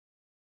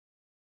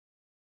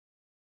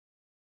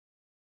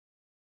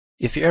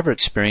If you ever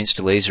experience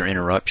delays or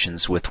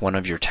interruptions with one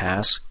of your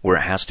tasks where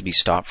it has to be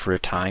stopped for a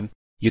time,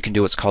 you can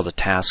do what's called a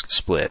task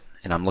split.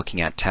 And I'm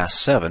looking at task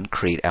 7,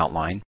 create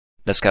outline.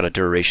 That's got a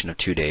duration of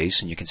 2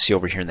 days, and you can see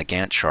over here in the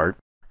Gantt chart,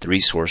 the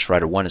resource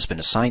Writer 1 has been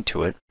assigned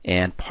to it,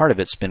 and part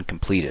of it's been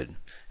completed.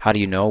 How do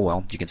you know?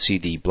 Well, you can see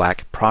the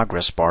black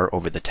progress bar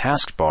over the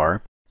task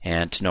bar,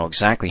 and to know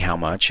exactly how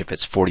much, if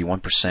it's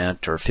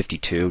 41% or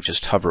 52%,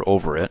 just hover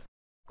over it.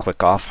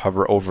 Click off,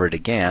 hover over it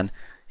again,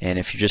 and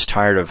if you're just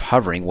tired of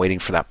hovering, waiting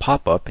for that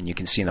pop-up, and you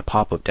can see in the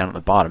pop-up down at the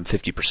bottom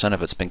 50%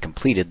 of it's been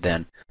completed,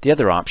 then the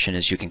other option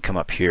is you can come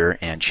up here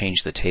and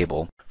change the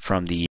table.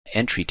 From the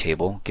entry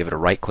table, give it a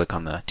right click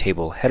on the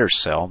table header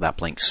cell, that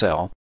blank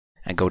cell,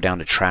 and go down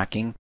to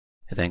tracking,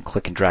 and then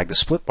click and drag the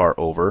split bar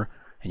over,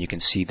 and you can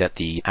see that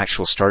the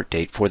actual start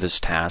date for this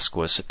task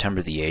was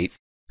September the 8th.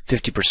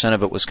 50%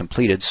 of it was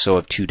completed, so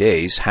of 2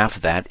 days, half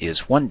of that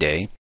is 1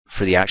 day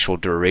for the actual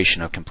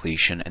duration of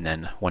completion, and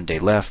then 1 day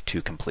left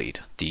to complete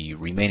the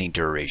remaining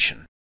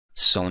duration.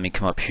 So let me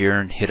come up here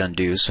and hit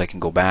undo so I can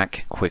go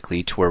back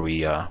quickly to where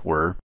we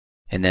were,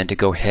 and then to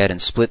go ahead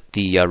and split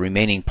the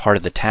remaining part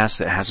of the task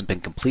that hasn't been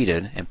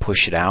completed and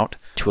push it out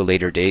to a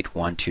later date,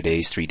 1, 2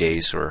 days, 3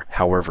 days, or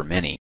however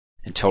many,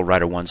 until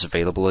Writer 1's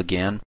available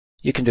again.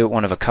 You can do it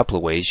one of a couple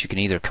of ways. You can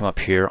either come up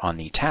here on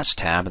the Task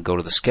tab and go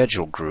to the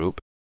Schedule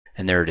group,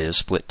 and there it is,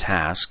 Split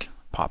Task,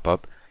 pop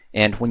up.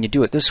 And when you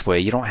do it this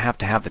way, you don't have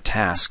to have the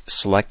task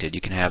selected.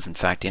 You can have, in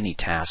fact, any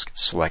task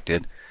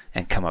selected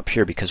and come up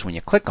here, because when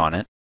you click on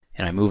it,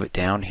 and I move it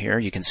down here,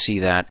 you can see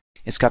that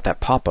it's got that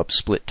pop-up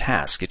Split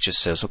Task. It just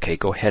says, okay,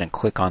 go ahead and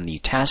click on the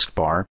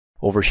taskbar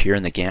over here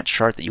in the Gantt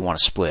chart that you want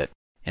to split.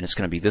 And it's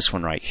going to be this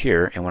one right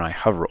here. And when I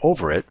hover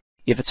over it,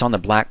 if it's on the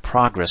black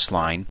progress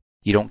line,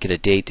 you don't get a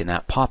date in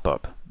that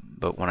pop-up.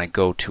 But when I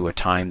go to a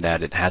time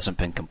that it hasn't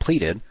been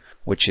completed,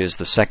 which is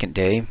the second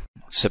day,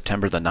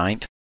 September the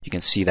 9th, you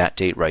can see that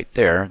date right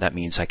there. That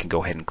means I can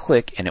go ahead and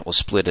click and it will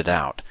split it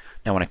out.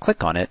 Now when I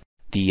click on it,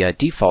 the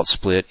default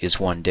split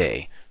is 1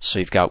 day. So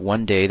you've got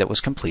 1 day that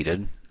was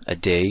completed, a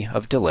day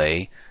of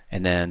delay,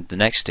 and then the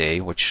next day,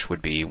 which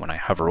would be when I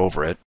hover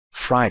over it,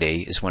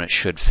 Friday is when it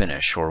should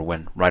finish, or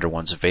when Writer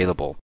 1's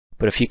available.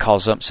 But if he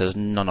calls up and says,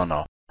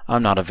 no,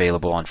 I'm not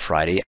available on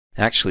Friday,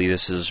 actually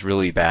this is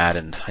really bad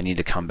and I need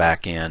to come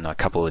back in a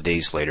couple of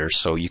days later,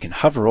 so you can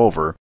hover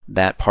over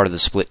that part of the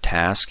split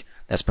task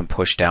that's been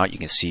pushed out. You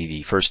can see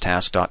the first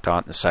task, ...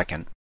 and the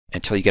second,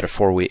 until you get a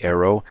 4-way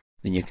arrow.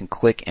 Then you can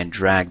click and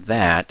drag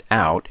that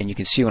out, and you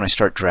can see when I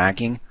start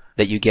dragging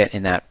that you get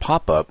in that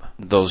pop-up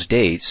those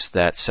dates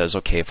that says,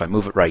 okay, if I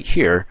move it right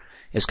here,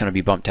 it's going to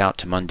be bumped out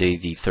to Monday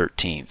the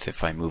 13th.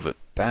 If I move it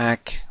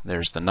back,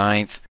 there's the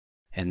 9th,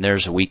 and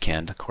there's a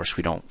weekend. Of course,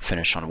 we don't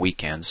finish on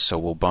weekends, so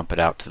we'll bump it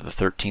out to the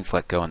 13th,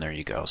 let go, and there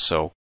you go.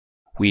 So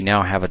we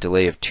now have a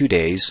delay of 2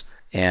 days,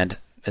 and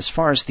as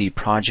far as the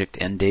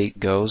project end date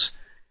goes,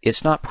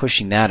 it's not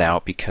pushing that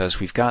out because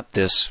we've got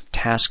this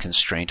task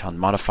constraint on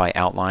Modify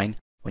Outline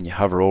when you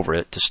hover over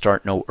it to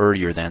start no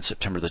earlier than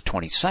September the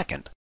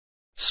 22nd.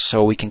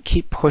 So we can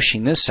keep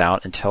pushing this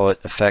out until it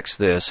affects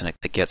this and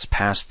it gets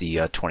past the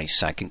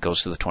 22nd,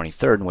 goes to the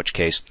 23rd, in which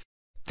case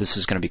this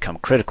is going to become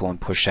critical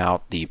and push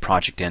out the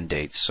project end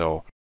date.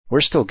 So we're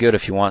still good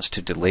if he wants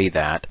to delay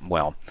that.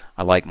 Well,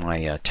 I like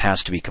my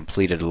task to be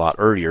completed a lot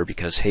earlier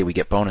because, hey, we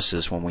get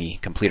bonuses when we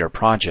complete our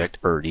project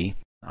early.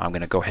 I'm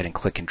going to go ahead and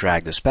click and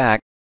drag this back.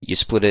 You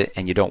split it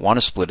and you don't want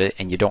to split it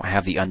and you don't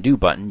have the undo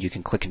button, you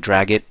can click and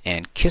drag it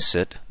and kiss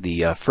it,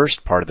 the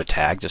first part of the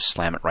tag, just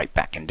slam it right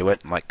back into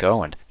it and let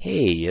go, and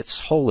hey, it's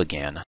whole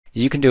again.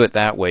 You can do it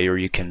that way, or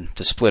you can,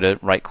 to split it,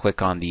 right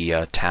click on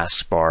the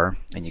tasks bar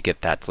and you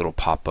get that little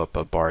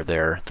pop-up bar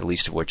there, the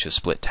least of which is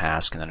split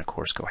task, and then of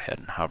course go ahead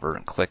and hover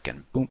and click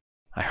and boom.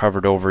 I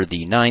hovered over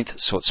the 9th,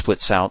 so it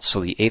splits out.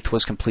 So the 8th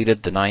was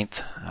completed, the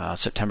 9th,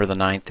 September the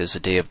 9th is a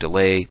day of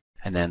delay.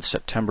 And then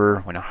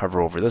September, when I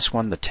hover over this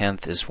one, the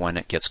 10th is when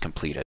it gets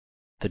completed.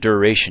 The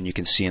duration you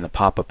can see in the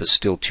pop-up is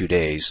still 2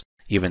 days,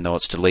 even though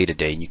it's delayed a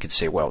day, and you can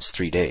say, well, it's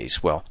 3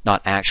 days. Well,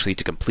 not actually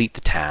to complete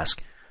the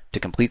task. To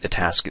complete the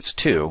task, it's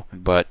 2,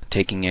 but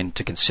taking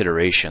into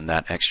consideration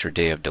that extra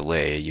day of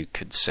delay, you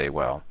could say,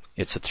 well,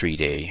 it's a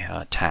 3-day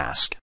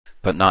task.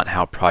 But not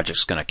how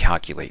project's going to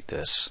calculate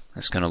this.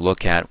 It's going to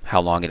look at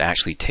how long it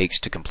actually takes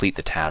to complete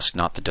the task,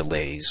 not the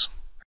delays.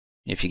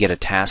 If you get a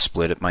task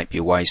split, it might be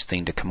a wise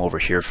thing to come over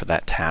here for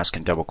that task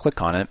and double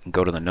click on it and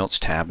go to the Notes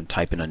tab and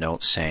type in a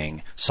note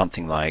saying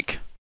something like,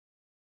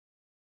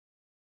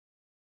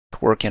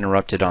 work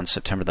interrupted on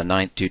September the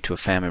 9th due to a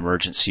family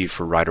emergency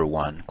for Writer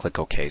 1. Click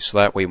OK. So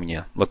that way when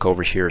you look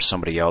over here at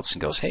somebody else and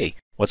goes, hey,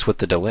 what's with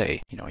the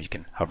delay? You know, you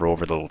can hover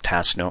over the little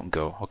task note and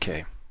go,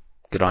 okay,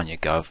 good on you,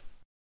 Gov.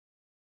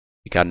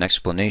 You got an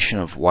explanation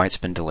of why it's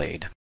been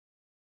delayed.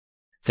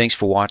 Thanks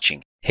for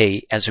watching.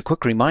 Hey, as a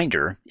quick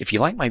reminder, if you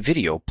like my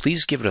video,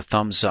 please give it a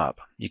thumbs up.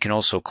 You can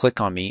also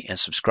click on me and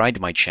subscribe to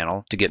my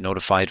channel to get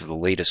notified of the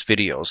latest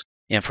videos.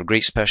 And for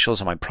great specials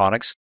on my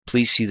products,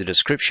 please see the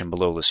description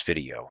below this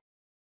video.